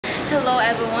Hello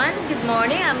everyone, good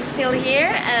morning. I'm still here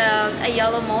at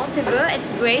Ayala Mall, Cebu. It's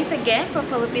Grace again from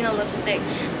Filipino Lipstick.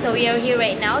 So we are here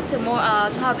right now to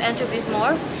have interviews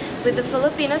more with the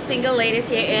Filipino single ladies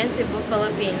here in Cebu,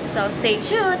 Philippines. So stay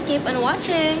tuned, keep on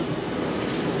watching.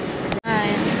 Hi.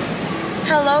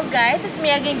 Hello guys, it's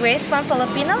me again, Grace from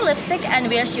Filipino Lipstick, and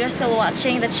we are still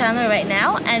watching the channel right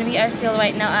now, and we are still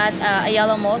right now at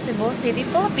Ayala Mall, Cebu City,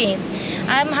 Philippines.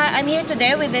 I'm here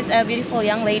today with this beautiful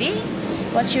young lady.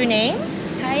 What's your name?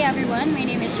 Hi everyone, my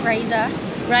name is Riza.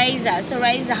 Riza. So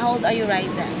Riza, how old are you,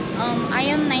 Riza? I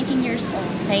am 19 years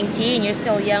old. 19. You're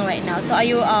still young right now. So are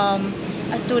you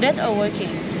a student or working?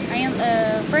 I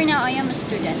am for now I am a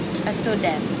student. A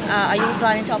student. Are you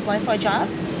planning to apply for a job?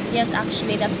 Yes,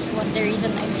 actually that's the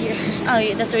reason I'm here.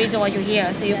 Oh, that's the reason why you're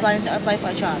here. So you're planning to apply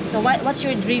for a job. So what's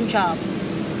your dream job?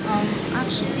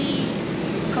 Actually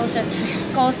call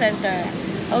center. Call center. Yes.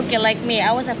 Okay, like me,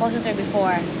 I was a call center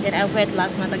before. Then I quit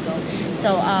last month ago.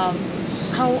 So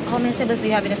how many siblings do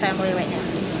you have in the family right now?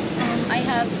 I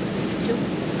have two.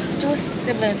 Two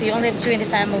siblings. So you only have two in the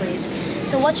families.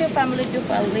 So what's your family do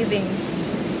for a living?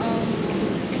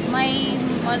 My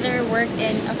mother worked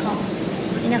in a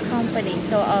company. In a company.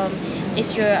 So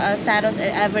is your status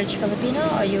an average Filipino,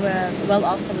 or you a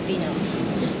well-off Filipino?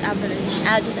 Just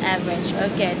average. Just average.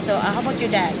 Okay. So how about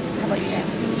your dad? How about your dad?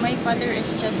 My father is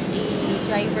just a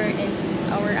driver in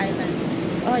our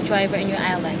island. Oh, a driver in your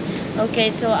island. Okay.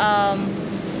 So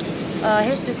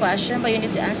here's the question, but you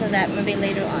need to answer that maybe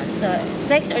later on. So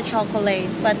sex or chocolate?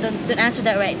 But don't answer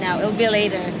that right now. It'll be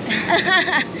later.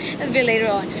 It'll be later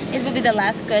on. It will be the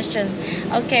last questions.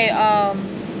 Okay.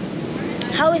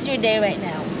 How is your day right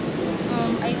now?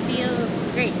 I feel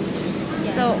great.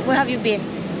 Yeah. So where have you been?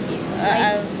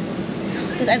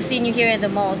 Because I've seen you here in the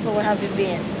mall. So where have you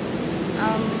been?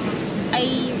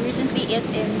 I recently ate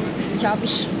in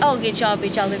Jollibee. Oh, okay,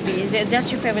 Jollibee. That's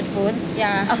your favorite food?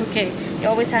 Yeah. Okay, you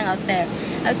always hang out there.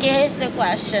 Okay, here's the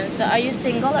question. So are you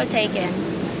single or taken?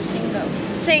 Single.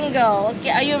 Single.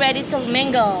 Okay, are you ready to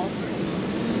mingle?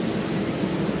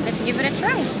 Let's give it a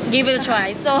try. Give it a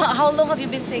try. So how long have you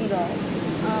been single?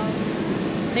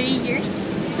 3 years.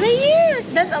 3 years.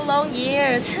 That's a long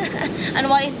years. And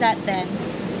why is that then?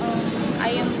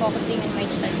 I am focusing on my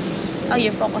studies. Oh,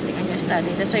 you're focusing on your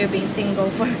study. That's why you're being single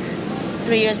for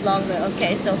 3 years longer.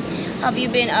 Okay, so have you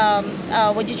been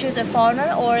would you choose a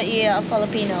foreigner or a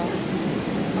Filipino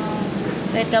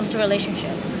when it comes to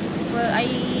relationship? Well,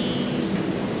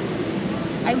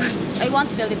 I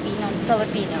want Filipino.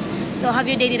 Filipino. So have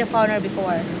you dated a foreigner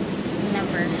before?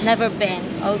 Never. Never been.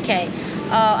 Okay.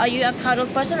 Are you a cuddle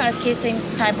person or a kissing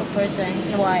type of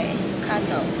person? Why?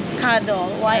 Cuddle. Cuddle.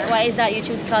 Why? Yeah. Why is that you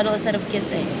choose cuddle instead of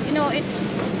kissing? You know,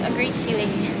 it's a great feeling.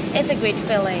 It's a great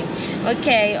feeling.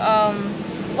 Okay.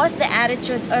 What's the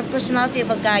attitude or personality of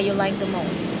a guy you like the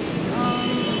most?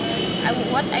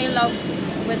 What I love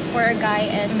for a guy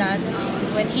is that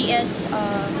when he is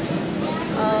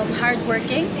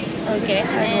hardworking. Okay,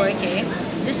 hardworking.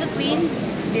 Disciplined.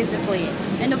 Discipline.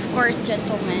 And of course,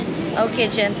 gentleman. Okay,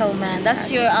 gentleman. That's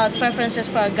your preferences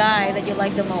for a guy that you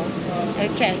like the most.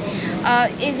 Okay.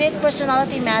 Is it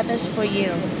personality matters for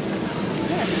you?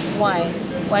 Yes. Why?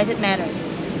 Why does it matters?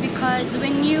 Because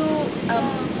when you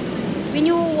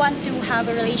want to have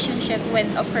a relationship with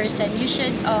a person, you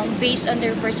should base on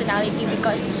their personality,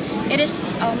 because it is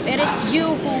you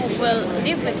who will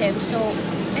live with him. So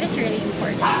it is really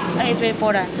important. It's very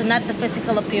important. So not the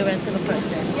physical appearance of a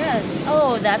person. Yes.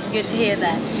 Oh, that's good to hear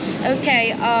that.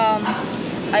 Okay.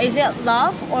 Is it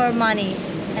love or money,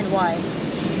 and why?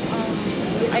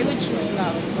 I would choose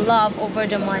love. Love over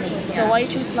the money. So Yeah. why you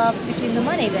choose love between the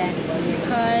money then?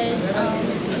 Because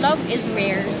love is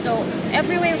rare. So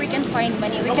everywhere we can find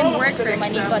money, we can work for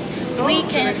money, but we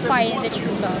can find the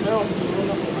true love.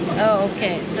 Oh,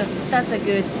 okay. So that's a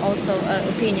good also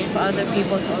opinion for other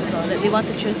people also, that they want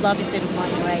to choose love instead of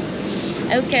money, right?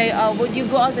 Okay. Would you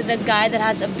go out with a guy that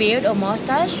has a beard or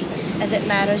mustache, as it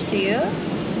matters to you?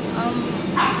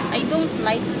 I don't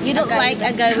like. You don't like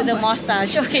a guy with a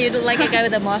mustache. Okay, you don't like a guy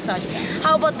with a mustache.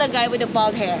 How about the guy with the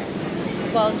bald hair?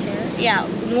 Bald hair. Yeah,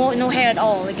 no hair at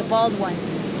all, like a bald one.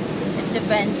 It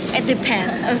depends. It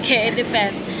depends. Okay, it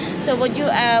depends. So would you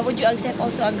accept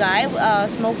also a guy,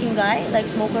 smoking guy, like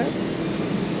smokers?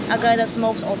 A guy that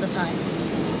smokes all the time.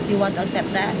 Do you want to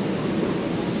accept that?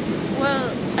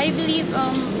 Well, I believe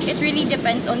it really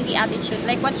depends on the attitude.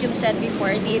 Like what you've said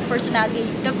before, the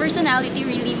personality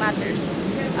really matters.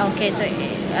 Okay, so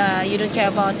you don't care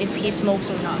about if he smokes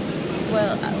or not.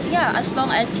 Well, yeah, as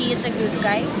long as he is a good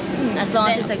guy. As long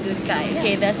as he's a good guy. Yeah.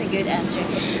 Okay, that's a good answer.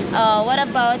 What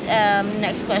about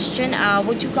next question?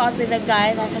 Would you go out with a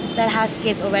guy that has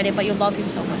kids already, but you love him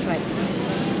so much, right?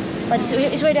 but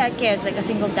it's already a kids, like a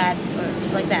single dad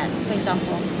or like that, for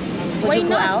example. Would Why you go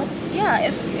not? out? Yeah,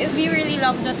 if you really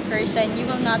love that person, you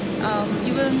will not,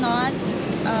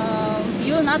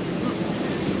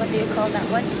 what do you call that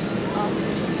one?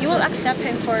 You will accept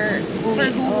him for who he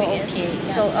is. Okay.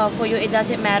 Yes. So for you, it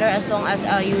doesn't matter as long as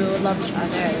you love each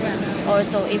other. Yeah. Or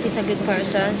so if he's a good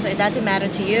person, so it doesn't matter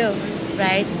to you,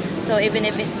 right? So even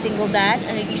if it's a single dad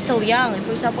and you're still young,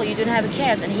 for example, you don't have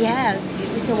kids and he has,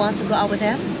 you still want to go out with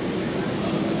him?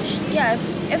 Yeah,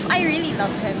 if I really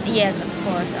love him. Yes, of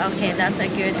course. Okay, that's a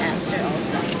good answer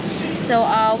also. So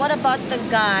what about the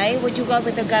guy? Would you go out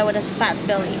with the guy with a fat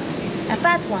belly? A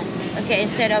fat one. Okay,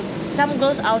 instead of some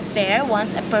girls out there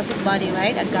wants a perfect body,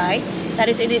 right? A guy that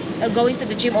is in it, going to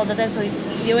the gym all the time, so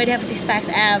you already have six packs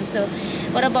abs. So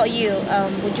what about you?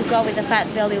 Would you go with the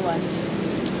fat belly one?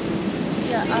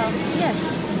 Yeah, yes.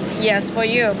 Yes, for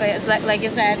you. Okay, it's like you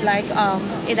said, like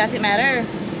it doesn't matter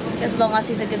as long as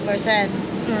he's a good person.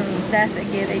 That's a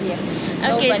good idea.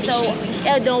 Okay, Nobody so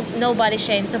shaming. nobody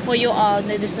shame. So for you,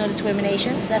 there's no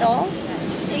discriminations at all.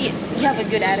 Yes. So you have a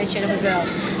good attitude of a girl.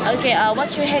 Okay,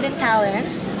 what's your hidden talent?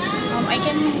 I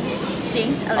can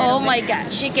sing a little Oh bit. my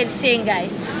God, she can sing,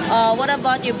 guys. What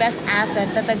about your best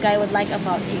asset that the guy would like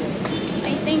about you?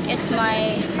 I think it's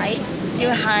my height.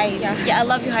 Your height. Yeah. I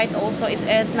love your height also.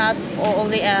 It's not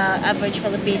only average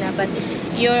Filipina, but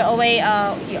you're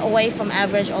away from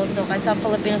average also. Because some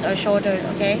Filipinos are shorter,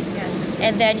 okay? Yes.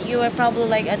 And then you are probably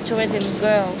like a tourism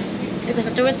girl, because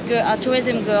a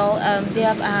tourism girl, they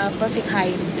have perfect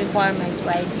height requirements,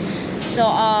 right? So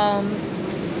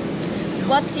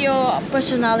what's your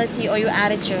personality or your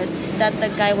attitude that the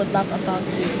guy would love about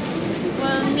you?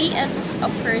 Well, me as a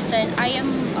person, I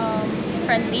am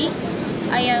friendly.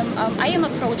 I am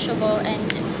approachable,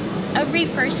 and every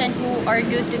person who are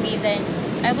good to me, then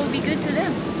I will be good to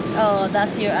them. Oh,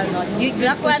 that's your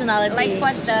good personality. Like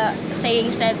what the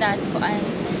saying said, that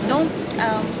don't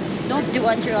don't do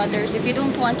unto others if you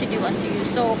don't want to do unto you.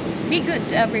 So be good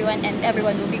to everyone, and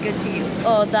everyone will be good to you.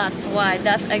 Oh, that's why.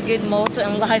 That's a good motto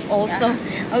in life also.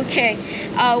 Yeah. Okay.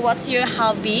 What's your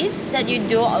hobbies that you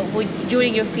do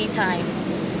during your free time?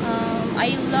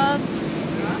 I love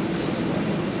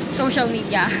social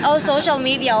media. Oh, social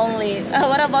media only.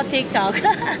 What about TikTok?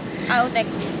 I'll take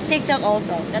TikTok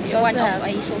also. That's You one also of have-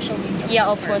 a social media.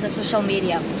 Yeah, of course, a social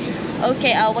media.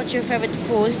 Okay. What's your favorite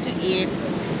foods to eat?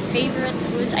 Favorite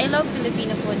foods? I love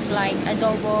Filipino foods like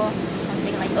adobo,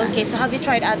 something like that. Okay. So have you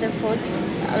tried other foods,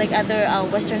 like other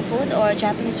Western food or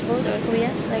Japanese food or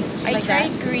Korean, I like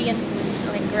tried that? Korean foods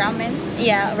like ramen.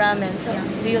 Yeah, ramen. So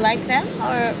Yeah. do you like them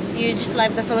or you just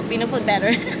like the Filipino food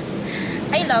better?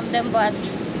 I love them, but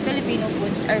Filipino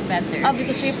foods are better. Oh,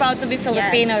 because we're proud to be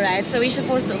Filipino, Yes. right? So we're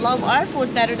supposed to love our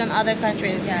foods better than other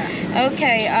countries. Yeah.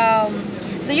 Okay.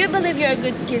 Do you believe you're a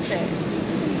good kisser?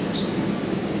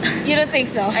 You don't think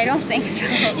so? I don't think so.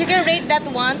 You can rate that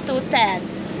 1 to 10.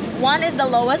 1 is the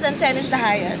lowest and 10 is the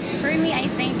highest. For me, I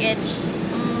think it's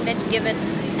let's give it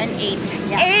an 8.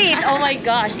 Yeah. 8! Oh my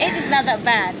gosh, 8 is not that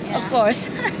bad, of Yeah. course.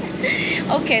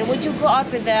 Okay, would you go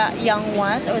out with the young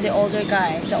ones or the older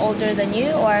guy? The older than you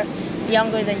or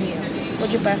younger than you?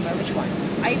 Would you prefer? Which one?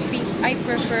 I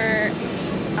prefer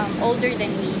older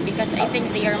than me, because I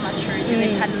think they are matured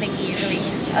with handling a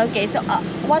relationship. Okay, so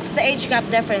what's the age gap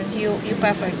difference you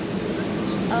prefer?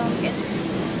 It's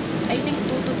I think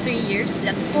 2 to 3 years.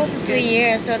 That's 2 to 3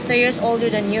 years. So 3 years older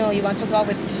than you. You want to go out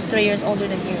with 3 years older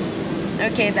than you.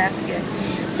 Okay, that's good.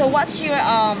 So what's your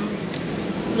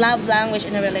love language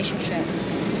in a relationship?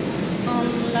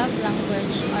 Love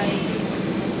language.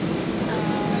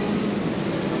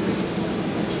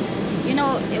 You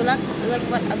know, like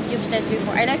what you've said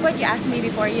before. I like what you asked me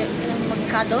before. You know,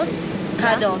 mag-cuddles.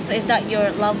 Cuddles. So is that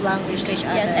your love language to each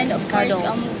other? Yes, and of course,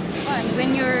 Cuddles.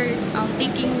 when you're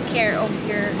taking care of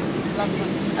your loved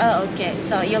ones. Oh, okay.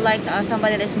 So you like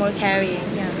somebody that's more caring.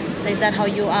 Yeah. So is that how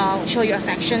you show your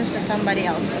affections to somebody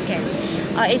else? Okay.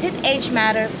 Is it age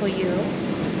matter for you,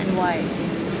 and why?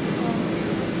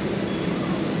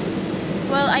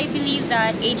 Well, I believe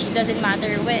that age doesn't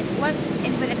matter when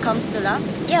it comes to love.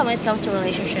 Yeah, when it comes to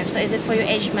relationships. So is it for you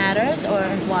age matters or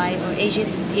why? Or age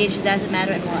doesn't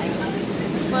matter and why?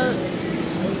 Well,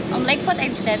 like what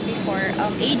I've said before,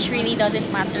 age really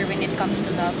doesn't matter when it comes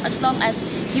to love. As long as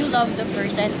you love the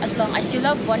person, as long as you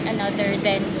love one another,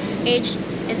 then age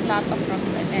is not a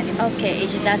problem anymore. Okay,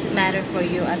 age doesn't matter for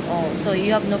you at all. So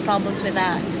you have no problems with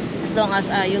that. As long as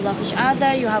you love each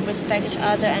other, you have respect each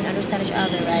other and understand each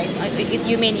other, right?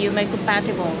 You mean you make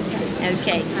compatible? Yes.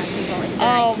 Okay. Compatible is the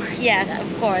right word for Yes, that.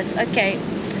 of course. Okay.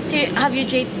 So have you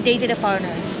dated a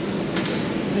foreigner?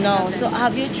 No. Haven't. So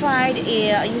have you tried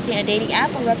using a dating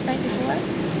app or website before?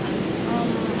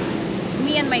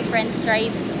 and my friends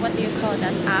tried, what do you call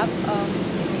that app?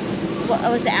 What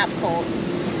was the app called?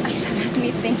 I said, let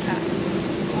me think.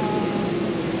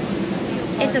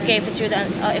 It's okay if it's you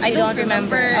don't, if I you don't don't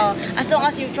remember. remember. As long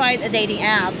as you tried a dating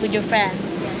app with your friends.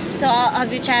 Yes. So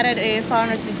have you chatted with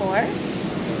foreigners before?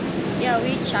 Yeah,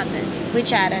 we chatted. We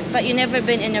chatted, but you never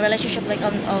been in a relationship like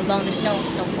on long distance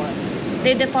so far.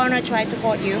 Did the foreigner try to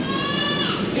court you?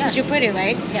 Because you're pretty,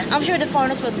 right? Yes. I'm sure the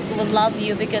foreigners would love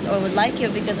you because, or would like you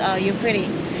because you're pretty.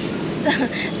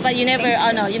 But you never,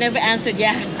 Thank no, you never answered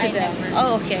yes to I them. never.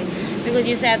 Oh, okay. Because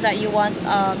you said that you want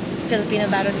Filipino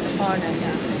better than the foreigner.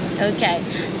 Yeah. Okay.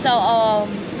 So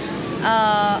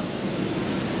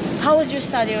how is your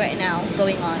study right now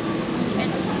going on?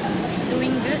 It's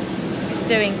doing good. It's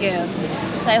doing good.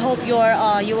 So I hope you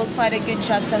will find a good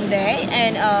job someday.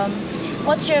 And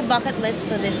what's your bucket list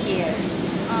for this year?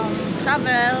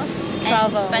 Travel.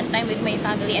 Travel. And spend time with my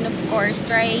family, and of course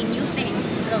try new things.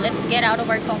 So let's get out of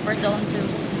our comfort zone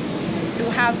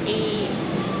to have a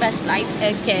best life.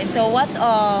 Okay. So what's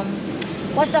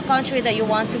the country that you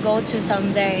want to go to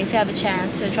someday if you have a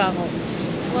chance to travel?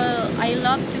 Well, I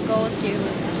love to go to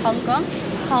Hong Kong.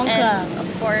 Hong Kong. And of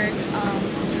course,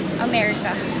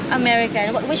 America. America.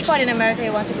 And which part in America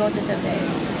you want to go to someday?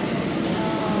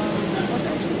 What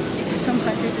are some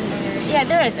countries in America? Yeah,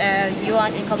 there is. You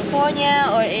want in California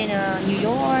or in New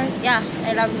York? Yeah,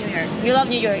 I love New York. You love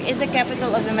New York. It's the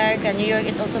capital of America. New York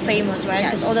is also famous, right?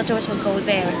 Yes. Because all the tourists will go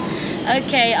there.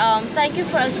 Okay. Thank you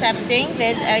for accepting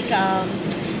this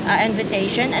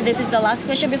invitation. And this is the last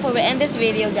question before we end this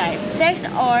video, guys. Sex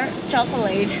or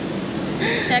chocolate?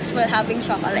 Sex while having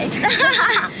chocolate.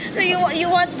 So you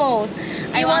want both?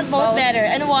 I You want want both both. better,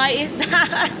 and why is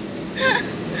that?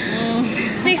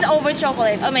 Sex over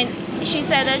chocolate. I mean, she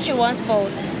said that she wants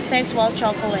both. Sex while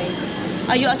chocolate.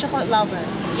 Are you a chocolate lover?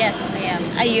 Yes, I am.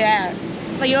 You are.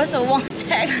 But you also want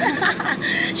sex.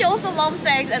 She also loves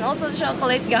sex and also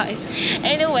chocolate, guys.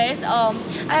 Anyways, I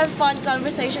have fun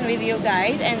conversation with you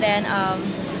guys, and then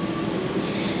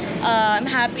I'm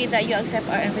happy that you accept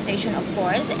our invitation, of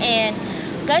course. And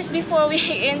guys, before we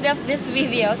end up this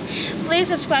videos, please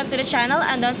subscribe to the channel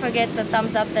and don't forget to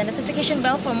thumbs up the notification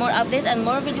bell for more updates and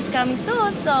more videos coming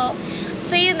soon. So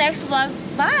see you next vlog.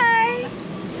 Bye.